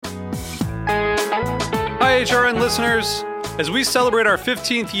HRN listeners. As we celebrate our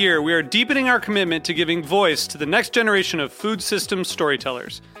 15th year, we are deepening our commitment to giving voice to the next generation of food systems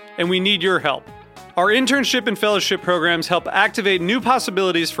storytellers, and we need your help. Our internship and fellowship programs help activate new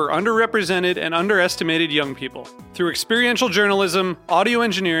possibilities for underrepresented and underestimated young people through experiential journalism, audio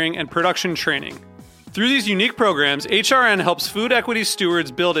engineering, and production training. Through these unique programs, HRN helps food equity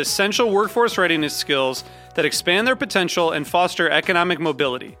stewards build essential workforce readiness skills that expand their potential and foster economic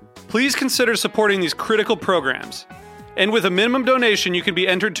mobility. Please consider supporting these critical programs. And with a minimum donation, you can be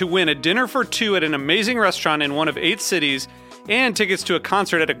entered to win a dinner for two at an amazing restaurant in one of 8 cities and tickets to a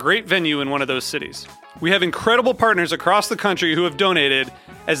concert at a great venue in one of those cities. We have incredible partners across the country who have donated,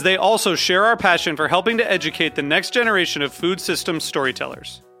 as they also share our passion for helping to educate the next generation of food systems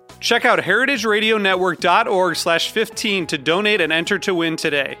storytellers. Check out heritageradionetwork.org/15 to donate and enter to win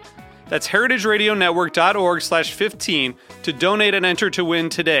today. That's heritageradionetwork.org/15 to donate and enter to win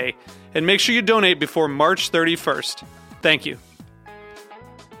today. And make sure you donate before March 31st. Thank you.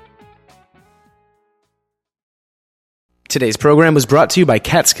 Today's program was brought to you by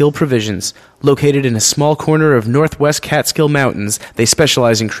Catskill Provisions. Located in a small corner of northwest Catskill Mountains, they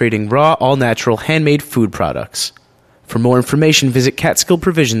specialize in creating raw, all-natural, handmade food products. For more information, visit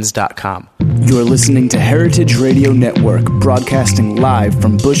CatskillProvisions.com. You're listening to Heritage Radio Network, broadcasting live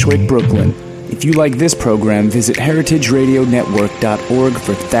from Bushwick, Brooklyn. If you like this program, visit heritageradionetwork.org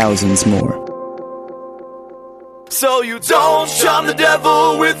for thousands more. So you don't charm the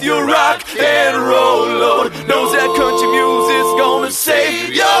devil with your rock and roll load. Knows that country music's gonna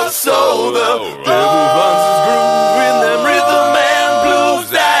save your soul. The devil runs his groove in them rhythm and blues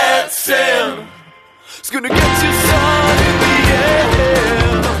that sand. It's gonna get you sun in the end.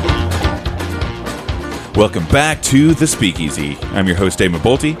 Welcome back to The Speakeasy. I'm your host, Dave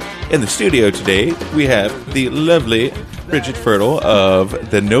Mabolti. In the studio today, we have the lovely Bridget Firtle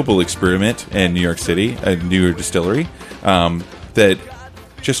of the Noble Experiment in New York City, a newer distillery that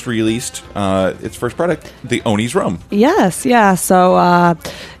just released its first product, the Oni's Rum. Yes, yeah. So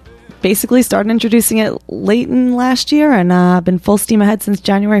basically started introducing it late in last year and been full steam ahead since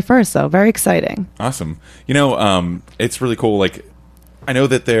January 1st, so very exciting. Awesome. You know, it's really cool. Like, I know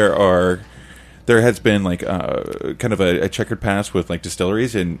that there has been like kind of a checkered past with like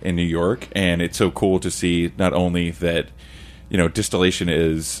distilleries in New York, and it's so cool to see not only that, you know, distillation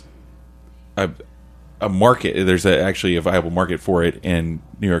is a market. There's actually a viable market for it in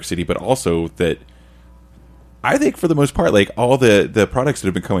New York City, but also that I think for the most part, like all the products that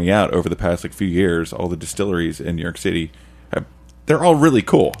have been coming out over the past like few years, all the distilleries in New York City, they're all really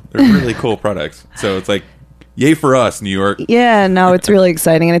cool. They're really cool products. So it's like, yay for us, New York. Yeah, no, it's really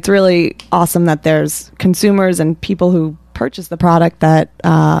exciting, and it's really awesome that there's consumers and people who purchase the product that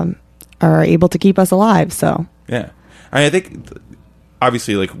are able to keep us alive. So yeah, I think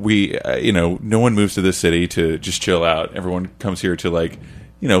obviously, like we, no one moves to this city to just chill out. Everyone comes here to like,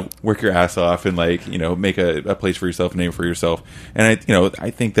 work your ass off and like, make a place for yourself, a name for yourself. And I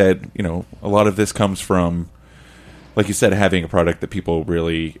think that a lot of this comes from, like you said, having a product that people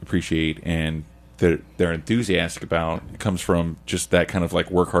really appreciate and they're enthusiastic about. It comes from just that kind of like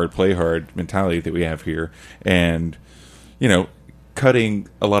work hard, play hard mentality that we have here, and cutting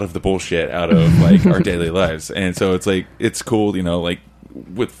a lot of the bullshit out of like our daily lives. And so it's like, it's cool, like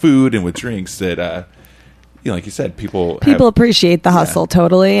with food and with drinks that like you said, people appreciate the hustle.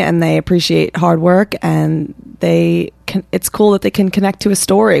 Totally, and they appreciate hard work, and it's cool that they can connect to a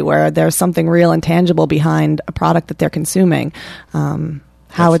story where there's something real and tangible behind a product that they're consuming.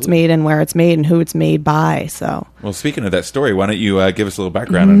 How It's made and where it's made and who it's made by. So, well, speaking of that story, why don't you give us a little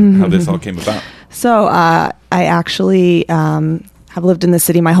background on how this all came about? So, I actually have lived in the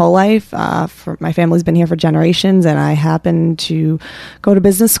city my whole life. My family's been here for generations, and I happened to go to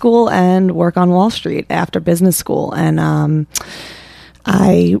business school and work on Wall Street after business school. And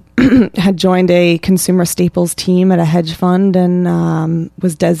I had joined a consumer staples team at a hedge fund and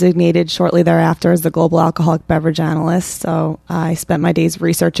was designated shortly thereafter as the global alcoholic beverage analyst. So I spent my days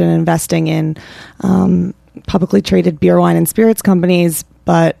researching and investing in publicly traded beer, wine, and spirits companies.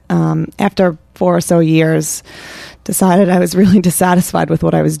 But after 4 or so years, decided I was really dissatisfied with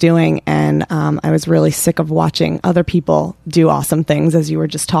what I was doing, and I was really sick of watching other people do awesome things, as you were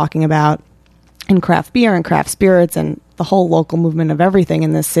just talking about, in craft beer and craft spirits and the whole local movement of everything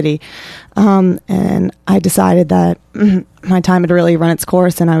in this city. And I decided that my time had really run its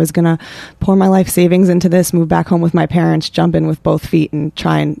course, and I was going to pour my life savings into this, move back home with my parents, jump in with both feet, and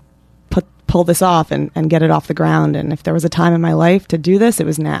try and pull this off and get it off the ground. And if there was a time in my life to do this, it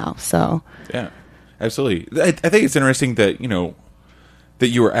was now. So yeah, absolutely. I think it's interesting that that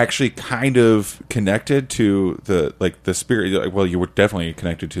you were actually kind of connected to the spirit. Well, you were definitely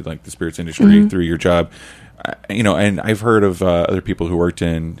connected to like the spirits industry through your job. And I've heard of other people who worked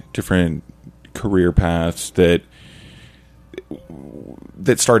in different career paths that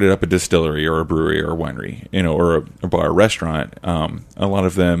started up a distillery or a brewery or a winery, or a bar or restaurant. A lot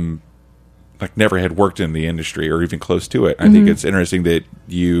of them like never had worked in the industry or even close to it. I think it's interesting that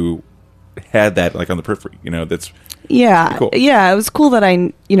you had that like on the periphery. That's cool. Yeah. It was cool that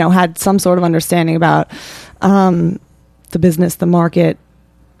I had some sort of understanding about the business, the market,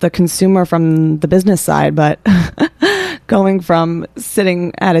 the consumer from the business side, but going from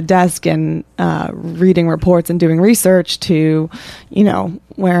sitting at a desk and reading reports and doing research to,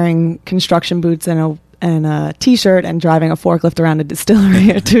 wearing construction boots and a t-shirt and driving a forklift around a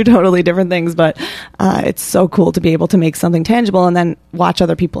distillery are two totally different things. But it's so cool to be able to make something tangible and then watch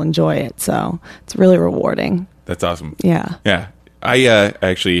other people enjoy it. So it's really rewarding. That's awesome. Yeah. Yeah. I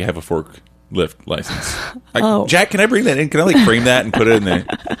actually have a forklift license. Oh. Jack, can I bring that in? Can I like frame that and put it in there?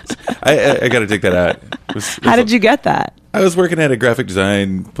 I got to take that out. How did you get that? I was working at a graphic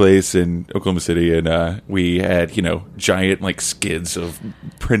design place in Oklahoma City, and we had, giant like skids of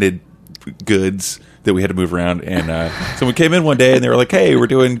printed goods that we had to move around. And someone came in one day and they were like, "Hey, we're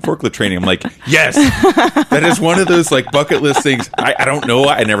doing forklift training." I'm like, "Yes, that is one of those like bucket list things." I don't know.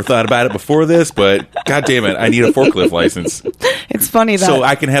 I never thought about it before this, but God damn it, I need a forklift license. It's funny that so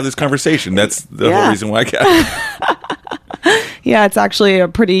I can have this conversation. That's the whole reason why I got it. Yeah, it's actually a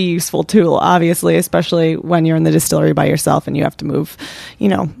pretty useful tool, obviously, especially when you're in the distillery by yourself and you have to move,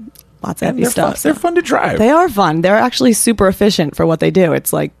 lots of heavy stuff. They're fun to drive. They are fun. They're actually super efficient for what they do.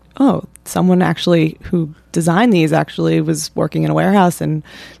 It's like, oh, someone actually who designed these actually was working in a warehouse and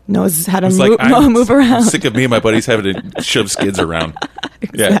knows how to move around. I'm sick of me and my buddies having to shove skids around.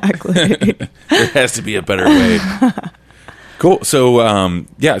 Exactly. There has to be a better way. Cool. So,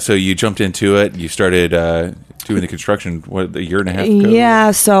 so you jumped into it. You started doing the construction, a year and a half ago?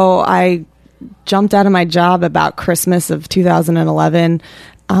 Yeah, so I jumped out of my job about Christmas of 2011,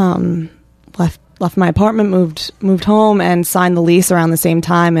 left my apartment, moved home, and signed the lease around the same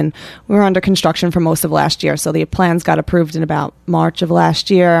time, and we were under construction for most of last year. So the plans got approved in about March of last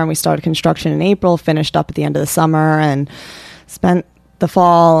year, and we started construction in April, finished up at the end of the summer, and spent the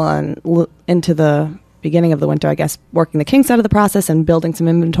fall and into the beginning of the winter, I guess, working the kinks out of the process and building some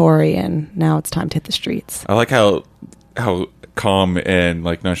inventory, and now it's time to hit the streets. I like how calm and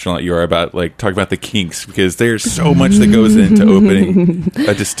like nonchalant you are about like talking about the kinks, because there's so much that goes into opening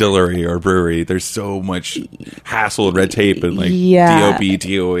a distillery or brewery. There's so much hassle and red tape and like DOB,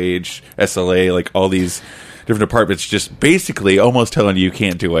 DOH, SLA, like all these different departments just basically almost telling you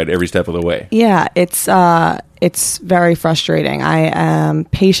can't do it every step of the way. Yeah, it's very frustrating.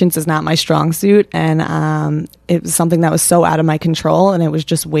 Patience is not my strong suit, and it was something that was so out of my control, and it was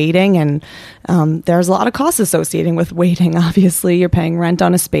just waiting, and there's a lot of costs associated with waiting. Obviously, you're paying rent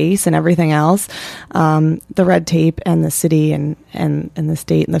on a space and everything else. The red tape and the city and the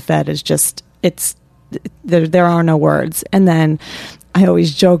state and the Fed is just, there are no words. And then I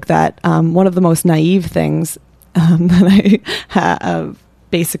always joke that one of the most naive things that I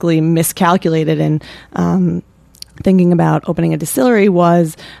basically miscalculated in thinking about opening a distillery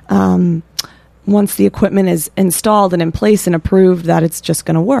was once the equipment is installed and in place and approved, that it's just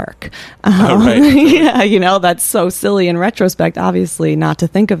going to work. Right. Yeah, that's so silly in retrospect, obviously, not to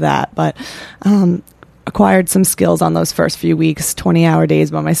think of that. But acquired some skills on those first few weeks, 20-hour days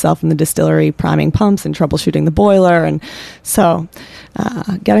by myself in the distillery, priming pumps and troubleshooting the boiler. And so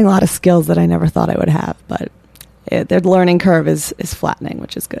getting a lot of skills that I never thought I would have. But their learning curve is flattening,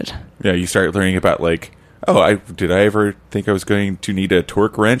 which is good. Yeah, you start learning about like, did I ever think I was going to need a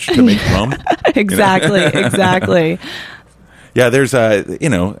torque wrench to make rum? Exactly. Yeah, there's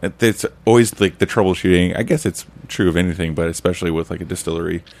it's always like the troubleshooting. I guess it's true of anything, but especially with like a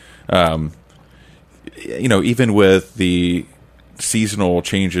distillery. Even with the seasonal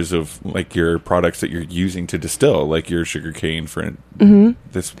changes of like your products that you're using to distill, like your sugarcane for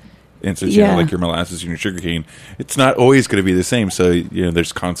this instance, like your molasses and your sugarcane, it's not always going to be the same. So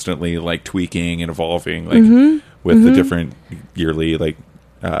there's constantly like tweaking and evolving, like with the different yearly like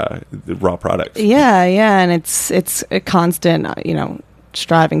the raw products. Yeah, and it's a constant,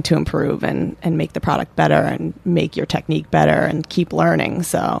 striving to improve and make the product better and make your technique better and keep learning.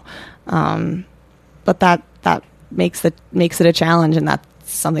 So, but that makes it a challenge, and that's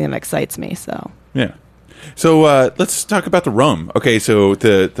something that excites me. So yeah. So let's talk about the rum. Okay, so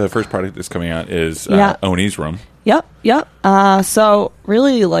the first product that's coming out is Oni's rum. Yep. So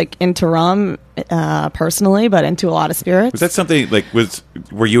really like into rum personally, but into a lot of spirits. Was that something like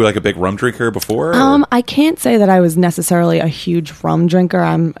were you like a big rum drinker before? I can't say that I was necessarily a huge rum drinker.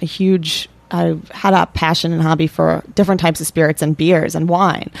 I had a passion and hobby for different types of spirits and beers and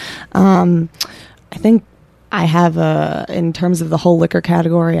wine. I think I have in terms of the whole liquor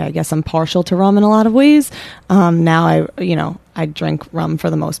category, I guess I'm partial to rum in a lot of ways. Now I drink rum for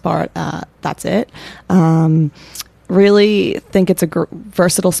the most part. That's it. Really think it's a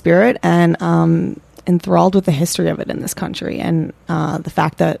versatile spirit, and enthralled with the history of it in this country, and the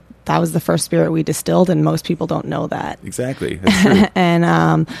fact that was the first spirit we distilled, and most people don't know that. Exactly. That's true.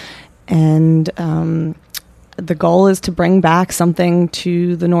 and the goal is to bring back something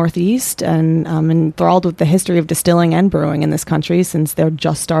to the Northeast, and I'm enthralled with the history of distilling and brewing in this country, since they're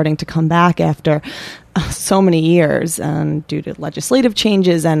just starting to come back after so many years, and due to legislative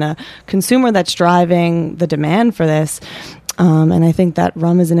changes and a consumer that's driving the demand for this. And I think that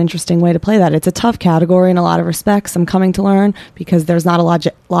rum is an interesting way to play that. It's a tough category in a lot of respects, I'm coming to learn, because there's not a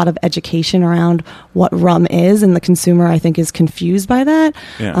lot of education around what rum is, and the consumer, I think, is confused by that.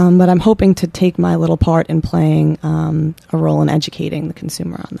 Yeah. But I'm hoping to take my little part in playing a role in educating the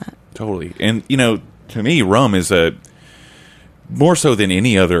consumer on that. Totally. And, to me, rum is more so than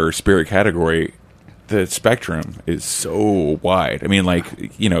any other spirit category, the spectrum is so wide. I mean,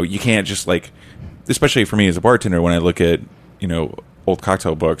 you can't just especially for me as a bartender, when I look at, old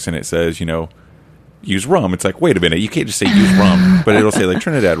cocktail books and it says, use rum. It's like, wait a minute, you can't just say use rum, but it'll say like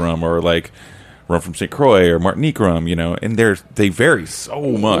Trinidad rum or like rum from St. Croix or Martinique rum, and they vary so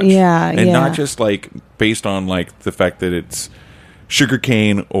much. Yeah. And not just based on the fact that it's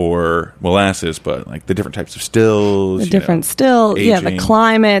sugarcane or molasses, but the different types of stills. The different stills, aging. the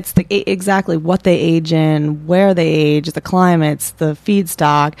climates, exactly what they age in, where they age, the climates, the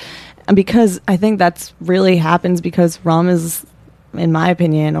feedstock. And because I think that's really happens because rum is, in my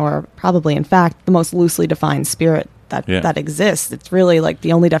opinion, or probably in fact, the most loosely defined spirit that exists. It's really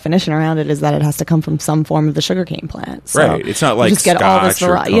the only definition around it is that it has to come from some form of the sugarcane plant. So right. It's not like Scotch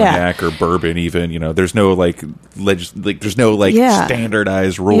or cognac or bourbon even. There's no there's no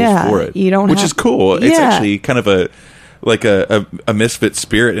standardized rules for it. You don't which is cool. It's actually kind of a misfit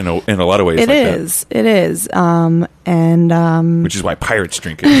spirit in a lot of ways. It is. And which is why pirates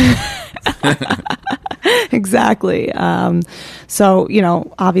drink it. Exactly. So,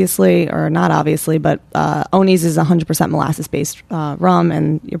 obviously, or not obviously, but Oni's is 100% molasses-based rum,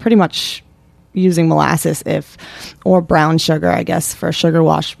 and you're pretty much using molasses or brown sugar, I guess, for a sugar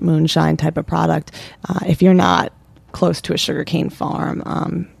wash moonshine type of product, if you're not close to a sugarcane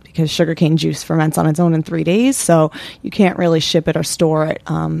farm. Because sugarcane juice ferments on its own in 3 days, so you can't really ship it or store it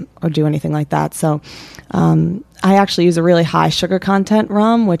or do anything like that. So I actually use a really high sugar content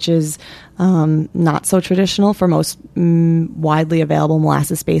rum, which is not so traditional for most widely available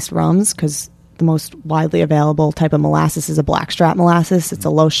molasses-based rums, because the most widely available type of molasses is a blackstrap molasses. It's a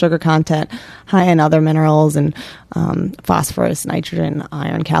low sugar content, high in other minerals and phosphorus, nitrogen,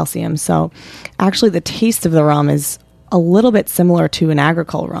 iron, calcium. So actually the taste of the rum is a little bit similar to an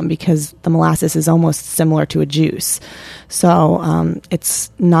agricole rum because the molasses is almost similar to a juice. So it's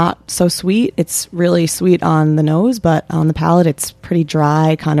not so sweet. It's really sweet on the nose, but on the palate, it's pretty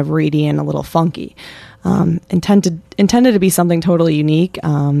dry, kind of reedy, and a little funky. Intended to be something totally unique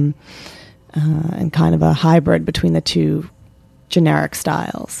and kind of a hybrid between the two generic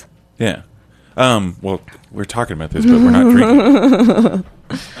styles. Yeah. Well, we're talking about this, but we're not drinking.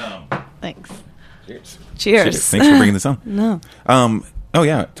 Thanks. Cheers. Thanks for bringing this on. No. Oh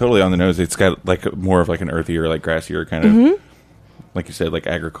yeah, totally on the nose. It's got more of an earthier, grassier kind of, like you said,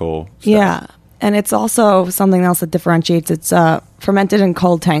 agricole stuff. Yeah, and it's also something else that differentiates. It's fermented in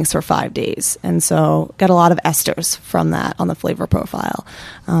cold tanks for 5 days, and so get a lot of esters from that on the flavor profile,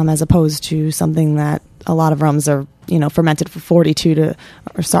 as opposed to something that a lot of rums are, fermented for 48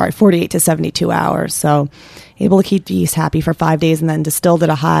 to 72 hours. So able to keep the yeast happy for 5 days and then distilled at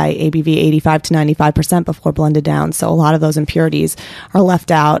a high ABV, 85 to 95% before blended down. So a lot of those impurities are left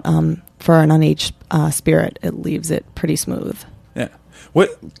out. For an unaged spirit, it leaves it pretty smooth. Yeah.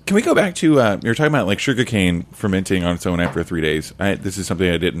 What can we go back to? You were talking about sugarcane fermenting on its own after 3 days. This is something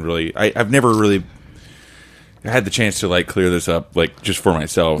I didn't really. I've never really had the chance to clear this up just for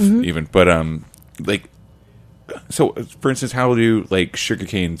myself even. But so for instance, how do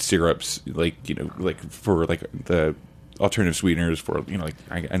sugarcane syrups for the alternative sweeteners for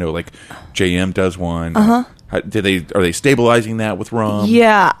I know JM does one. Are they stabilizing that with rum?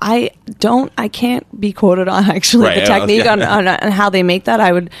 Yeah, I can't be quoted on actually the technique on how they make that.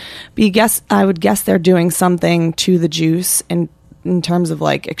 I would guess they're doing something to the juice and in terms of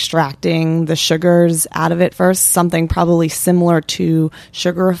like extracting the sugars out of it first, something probably similar to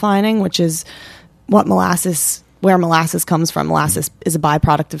sugar refining, which is where molasses comes from. Molasses is a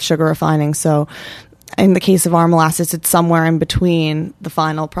byproduct of sugar refining. So in the case of our molasses, it's somewhere in between the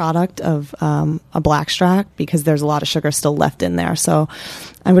final product of a black extract, because there's a lot of sugar still left in there. So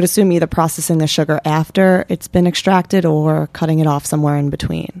I would assume either processing the sugar after it's been extracted or cutting it off somewhere in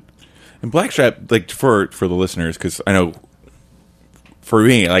between. And blackstrap, like for the listeners, because I know for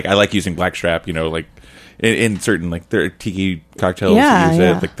me, like I like using blackstrap, you know, like in certain like there are tiki cocktails that use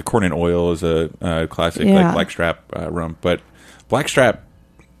it. Like the corn and oil is a classic like blackstrap rum, but blackstrap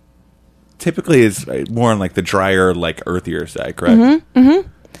typically is more on like the drier, like earthier side, correct? Mm-hmm, mm-hmm.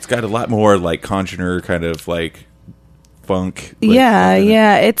 It's got a lot more like congener kind of like funk.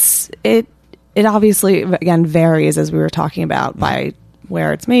 It obviously again varies, as we were talking about, by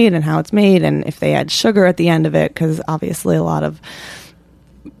where it's made and how it's made, and if they add sugar at the end of it, because obviously a lot of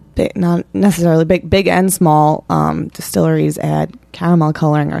not necessarily big and small distilleries add caramel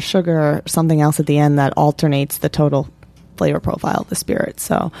coloring or sugar or something else at the end that alternates the total flavor profile of the spirit.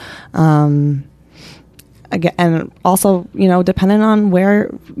 So again, and also, you know, depending on where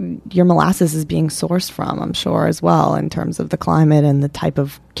your molasses is being sourced from, I'm sure as well, in terms of the climate and the type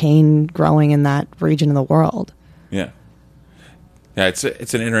of cane growing in that region of the world. Yeah, it's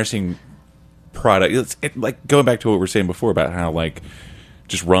an interesting product. Like going back to what we were saying before about how like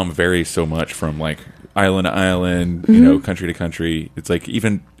just rum varies so much from like island to island, you know, country to country. It's like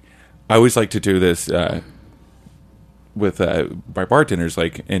even I always like to do this with my bartenders,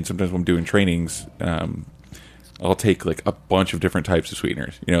 like, and sometimes when I'm doing trainings, I'll take like a bunch of different types of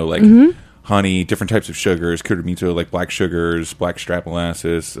sweeteners, you know, like honey, different types of sugars, curamito, like black sugars, black strap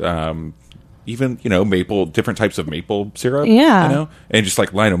molasses, even, you know, maple, different types of maple syrup, you know, and just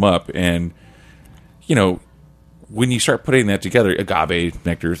like line them up. And, you know, when you start putting that together, agave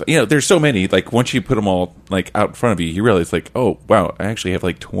nectars, you know, there's so many, like once you put them all like out in front of you, you realize like, oh wow, I actually have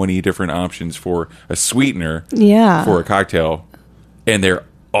like 20 different options for a sweetener for a cocktail, and they're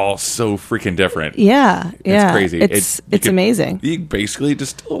all so freaking different. It's crazy. It's amazing. You can basically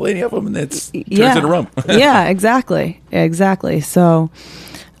distill any of them and it turns into rum. Exactly. So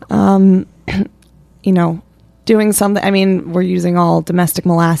you know, doing something, I mean, we're using all domestic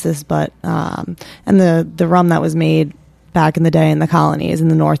molasses, but and the rum that was made back in the day in the colonies in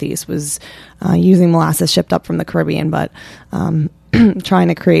the Northeast was using molasses shipped up from the Caribbean, but trying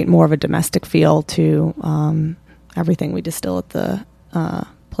to create more of a domestic feel to everything we distill at the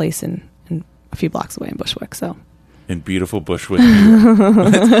place in a few blocks away in Bushwick. So in beautiful Bushwick.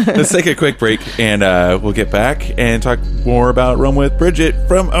 Let's take a quick break, and we'll get back and talk more about rum with Bridget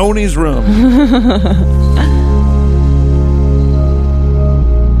from Oni's Rum.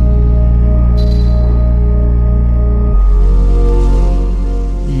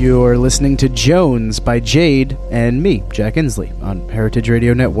 You're listening to Jones by Jade and me, Jack Inslee, on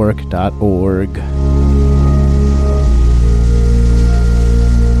heritageradionetwork.org.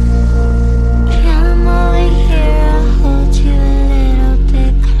 Come over here, I'll hold you a little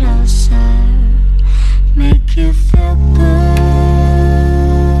bit closer, make you feel good.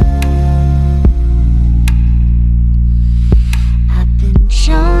 I've been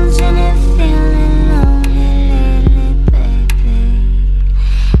jonesing and feeling lonely lately, baby.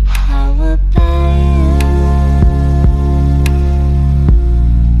 How about you?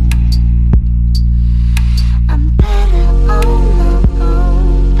 I'm better on my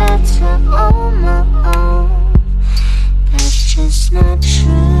own, better on my own. That's just not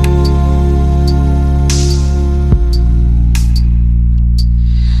true.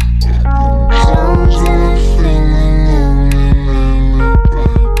 I've been jonesing and feeling lonely lately, baby.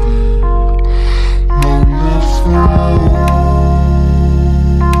 Lonely for you.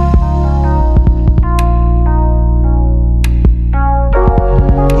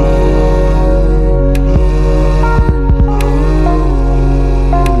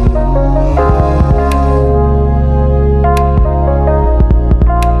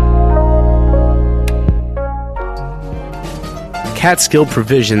 Catskill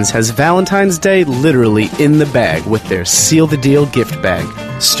Provisions has Valentine's Day literally in the bag with their Seal the Deal gift bag.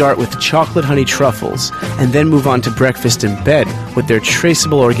 Start with chocolate honey truffles, and then move on to breakfast in bed with their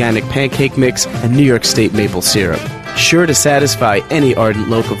traceable organic pancake mix and New York State maple syrup. Sure to satisfy any ardent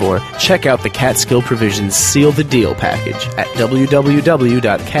locavore, check out the Catskill Provisions Seal the Deal package at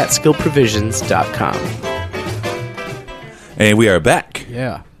www.catskillprovisions.com. And we are back.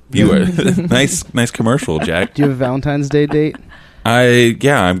 Yeah. You are nice commercial, Jack. Do you have a Valentine's Day date?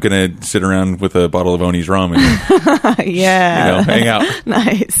 I'm gonna sit around with a bottle of Oni's rum and hang out.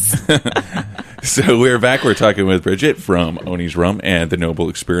 Nice. So we're back. We're talking with Bridget from Oni's Rum and the Noble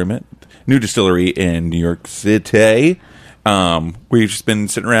Experiment, new distillery in New York City. We've just been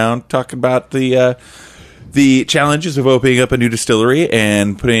sitting around talking about the challenges of opening up a new distillery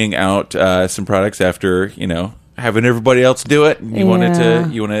and putting out some products after having everybody else do it. And you want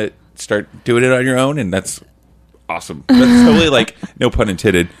to start doing it on your own, and that's awesome. That's totally like, no pun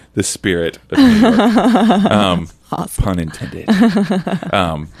intended, the spirit of New York. Awesome. Pun intended.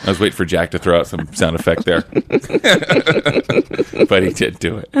 I was waiting for Jack to throw out some sound effect there, but he didn't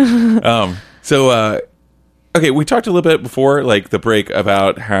do it. Okay, we talked a little bit before, like the break,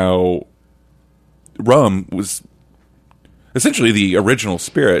 about how rum was essentially the original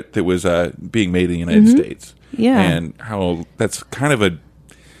spirit that was being made in the United States. Yeah, and how that's kind of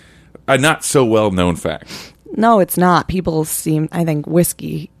a not so well known fact. No, it's not. People I think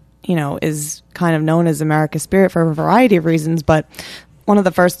whiskey, is kind of known as America's spirit for a variety of reasons, but one of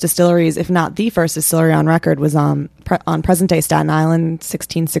the first distilleries, if not the first distillery on record, was on present-day Staten Island,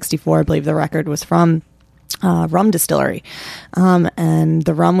 1664, I believe the record was from rum distillery. And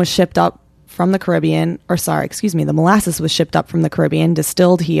the rum was shipped up from the Caribbean, the molasses was shipped up from the Caribbean,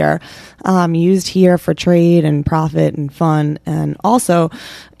 distilled here, used here for trade and profit and fun, and also,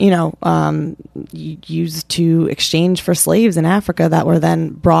 used to exchange for slaves in Africa that were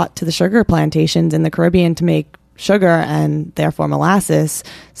then brought to the sugar plantations in the Caribbean to make sugar and therefore molasses.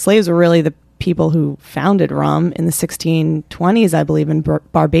 Slaves were really the people who founded rum in the 1620s, I believe, in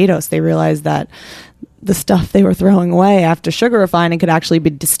Barbados. They realized that the stuff they were throwing away after sugar refining could actually be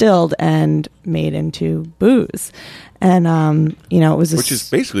distilled and made into booze. And, it was... Which is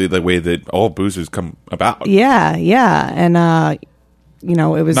basically the way that all boozes come about. Yeah. And,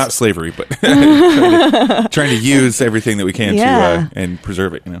 it was... Not slavery, but trying to use everything that we can to and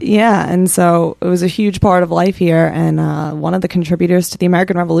preserve it. Yeah, and so it was a huge part of life here, and one of the contributors to the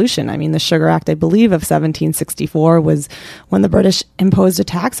American Revolution. I mean, the Sugar Act, I believe, of 1764 was when the British imposed a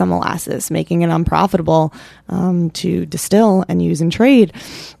tax on molasses, making it unprofitable to distill and use in trade.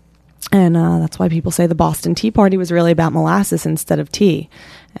 And that's why people say the Boston Tea Party was really about molasses instead of tea.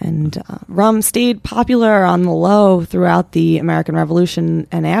 And rum stayed popular on the low throughout the American Revolution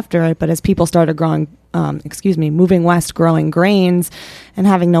and after it. But as people started moving west, growing grains and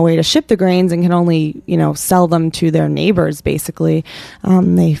having no way to ship the grains and can only, sell them to their neighbors, basically,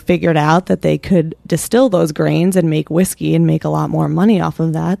 they figured out that they could distill those grains and make whiskey and make a lot more money off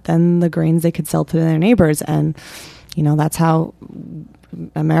of that than the grains they could sell to their neighbors. And, that's how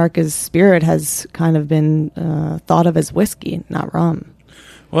America's spirit has kind of been thought of as whiskey, not rum.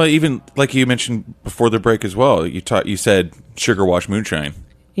 Well, even like you mentioned before the break as well, you said sugar wash moonshine.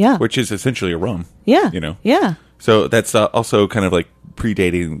 Yeah. Which is essentially a rum. Yeah. Yeah. So that's also kind of like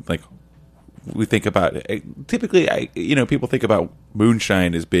predating, like we think about, typically, people think about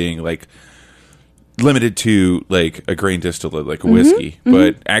moonshine as being like limited to like a grain distillate, like a whiskey.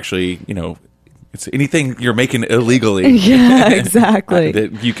 But actually, it's anything you're making illegally. Yeah, exactly.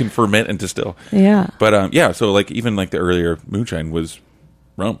 that you can ferment and distill. Yeah. But so like even like the earlier moonshine was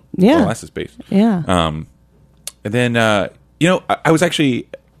rum, molasses based. Yeah. And then I was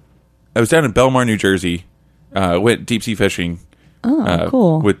down in Belmar, New Jersey. Went deep sea fishing. Oh,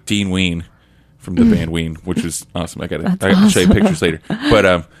 cool. With Dean Ween from the band Ween, which was awesome. I'll show you pictures later.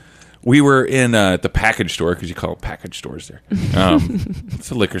 But we were in the package store, because you call it package stores there.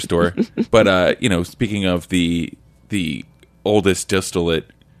 It's a liquor store. But speaking of the oldest distillate,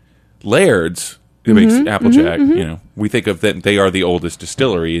 Laird's, who makes Applejack, we think of that they are the oldest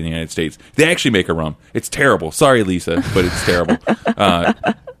distillery in the United States. They actually make a rum. It's terrible. Sorry, Lisa, but it's terrible.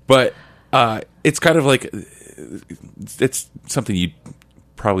 But it's kind of like, it's something you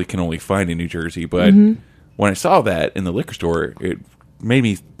probably can only find in New Jersey. But when I saw that in the liquor store, it made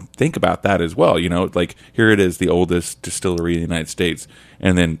me think about that as well. Like here it is, the oldest distillery in the United States,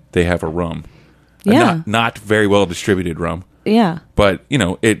 and then they have a rum. Yeah. Not very well distributed rum. Yeah. But,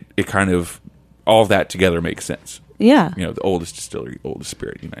 it kind of, all that together makes sense. Yeah. The oldest distillery, oldest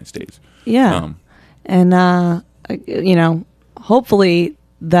spirit in the United States. Yeah. And, hopefully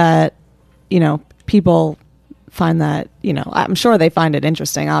that, people find that, I'm sure they find it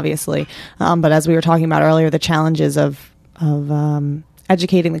interesting, obviously. But as we were talking about earlier, the challenges of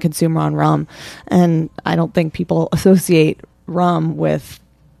educating the consumer on rum. And I don't think people associate rum with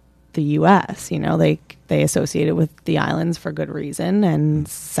the U.S. They associate it with the islands for good reason, and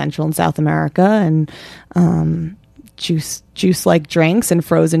Central and South America, and juice like drinks and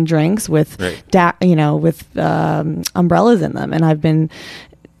frozen drinks with umbrellas in them. And I've been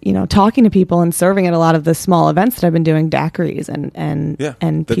talking to people and serving at a lot of the small events that I've been doing, daiquiris,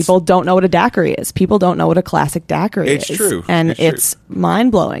 and people don't know what a daiquiri is. People don't know what a classic daiquiri is. It's true. And it's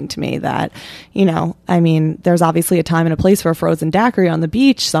mind-blowing to me that, there's obviously a time and a place for a frozen daiquiri on the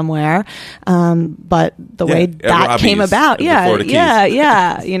beach somewhere, but the way that came about,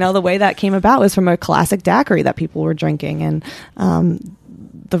 the way that came about was from a classic daiquiri that people were drinking, and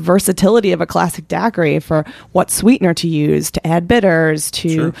the versatility of a classic daiquiri for what sweetener to use, to add bitters,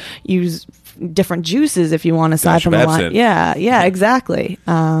 to use different juices if you want, aside from a line. Yeah, exactly.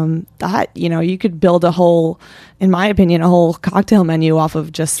 That, you could build in my opinion, a whole cocktail menu off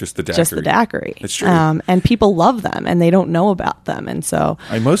of just the daiquiri. It's true. And people love them and they don't know about them. And so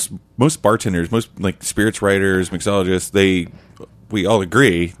most bartenders, most like spirits writers, mixologists, we all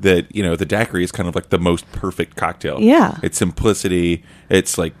agree that, the daiquiri is kind of like the most perfect cocktail. Yeah. It's simplicity.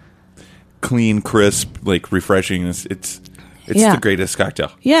 It's like clean, crisp, like refreshing. It's the greatest cocktail.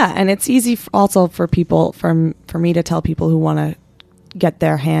 Yeah. And it's easy also for people, for me to tell people who want to get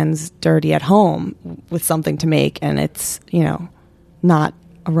their hands dirty at home with something to make. And it's, not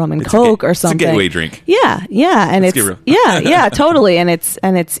a rum and Coke or something. It's a gateway drink. Yeah. And totally. And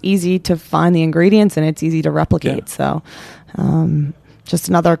it's easy to find the ingredients and it's easy to replicate. Yeah. So, just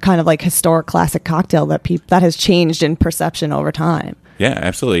another kind of like historic classic cocktail that has changed in perception over time. Yeah,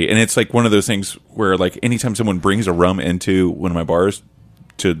 absolutely. And it's like one of those things where like anytime someone brings a rum into one of my bars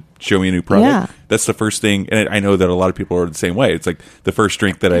to show me a new product, that's the first thing. And I know that a lot of people are the same way. It's like the first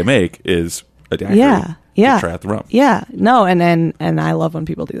drink that I make is a daiquiri. Yeah. Try out the rum. Yeah. No, and I love when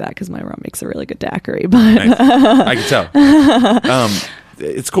people do that because my rum makes a really good daiquiri. But nice. I can tell.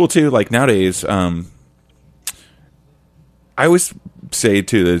 It's cool too. Like nowadays, I always say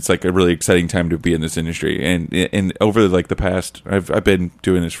too that it's like a really exciting time to be in this industry, and over like the past, I've been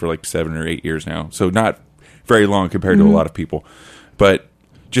doing this for like 7 or 8 years now, so not very long compared to a lot of people, but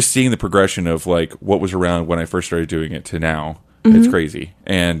just seeing the progression of like what was around when I first started doing it to now, it's crazy,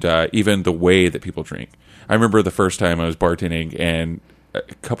 and even the way that people drink. I remember the first time I was bartending and a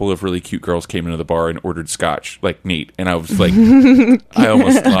couple of really cute girls came into the bar and ordered scotch, like neat, and I was like, I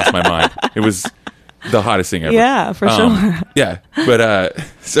almost lost my mind. It was the hottest thing ever. Yeah, for sure. Yeah, but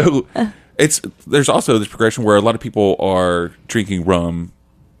so there's also this progression where a lot of people are drinking rum,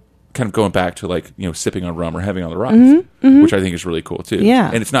 kind of going back to like sipping on rum or having on the rocks, which I think is really cool too.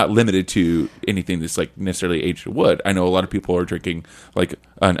 Yeah, and it's not limited to anything that's like necessarily aged in wood. I know a lot of people are drinking like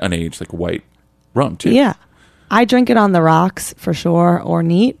an unaged like white rum too. Yeah, I drink it on the rocks for sure or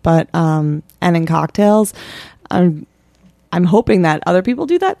neat, but and in cocktails. I'm hoping that other people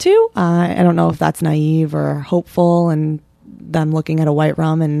do that too. I don't know if that's naive or hopeful and them looking at a white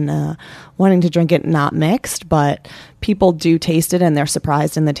rum and wanting to drink it not mixed, but people do taste it and they're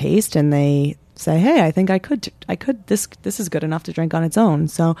surprised in the taste and they say, hey, I think I could, this is good enough to drink on its own.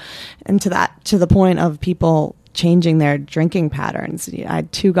 So, and to the point of people changing their drinking patterns. I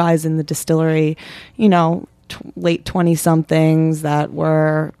had 2 guys in the distillery, late 20-somethings that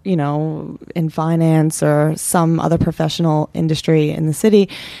were, in finance or some other professional industry in the city.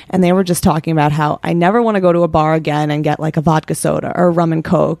 And they were just talking about how I never want to go to a bar again and get like a vodka soda or rum and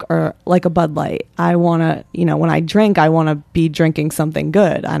Coke or like a Bud Light. I want to, when I drink, I want to be drinking something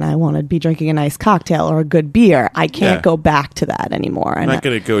good and I want to be drinking a nice cocktail or a good beer. I can't go back to that anymore. I'm not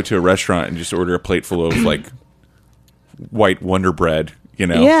going to go to a restaurant and just order a plate full of like white Wonder Bread.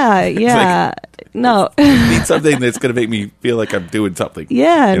 Yeah. No. Need something that's going to make me feel like I'm doing something.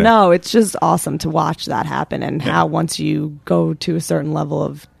 Yeah, no, it's just awesome to watch that happen and how once you go to a certain level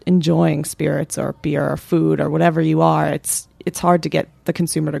of enjoying spirits or beer or food or whatever you are, it's hard to get the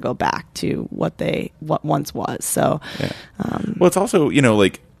consumer to go back to what once was. So, well, it's also,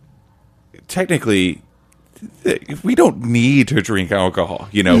 like technically we don't need to drink alcohol.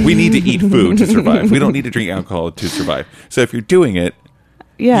 We need to eat food to survive. We don't need to drink alcohol to survive. So if you're doing it,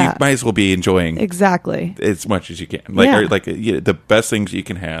 you might as well be enjoying exactly as much as you can. The best things you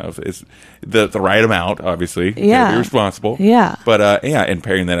can have is the right amount. Obviously, be responsible. Yeah, but and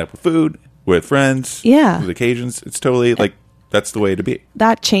pairing that up with food, with friends, with occasions, it's totally like that's the way to be.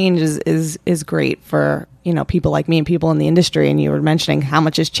 That change is great for people like me and people in the industry. And you were mentioning how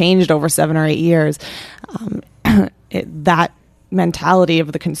much has changed over 7 or 8 years. That mentality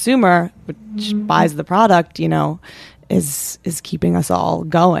of the consumer, which buys the product, is keeping us all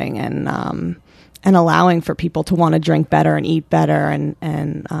going and allowing for people to want to drink better and eat better and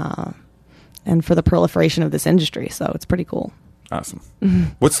for the proliferation of this industry. So it's pretty cool. Awesome.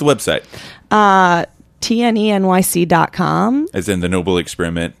 What's the website? TNENYC.com. As in the Noble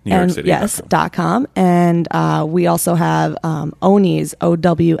Experiment, New York City. Yes, .com. And we also have Owneys,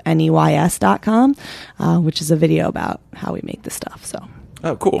 OWNEYS.com, which is a video about how we make this stuff. So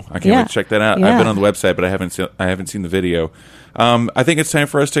Oh, cool! I can't wait to check that out. Yeah. I've been on the website, but I haven't seen the video. I think it's time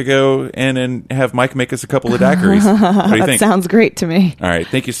for us to go in and have Mike make us a couple of daiquiris. What do you That think? sounds great to me. All right.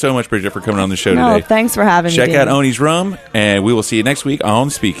 Thank you so much, Bridget, for coming on the show No, today. thanks for having me. Check out Danny. Oni's Rum, and we will see you next week on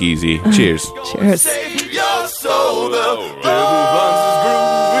Speakeasy. Cheers. Cheers. Save your soul. The devil runs his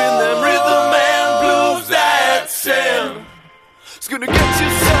groove in them rhythm and blues that sound. It's gonna get you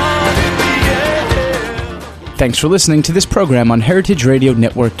son in the end. Thanks for listening to this program on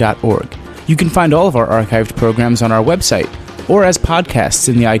heritageradionetwork.org. You can find all of our archived programs on our website or as podcasts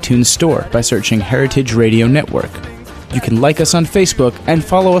in the iTunes Store by searching Heritage Radio Network. You can like us on Facebook and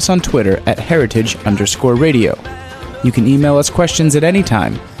follow us on Twitter at @heritage_radio. You can email us questions at any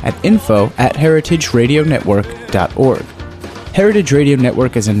time at info@heritageradionetwork.org. Heritage Radio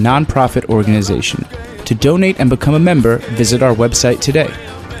Network is a non-profit organization. To donate and become a member, visit our website today.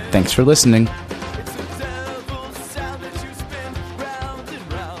 Thanks for listening.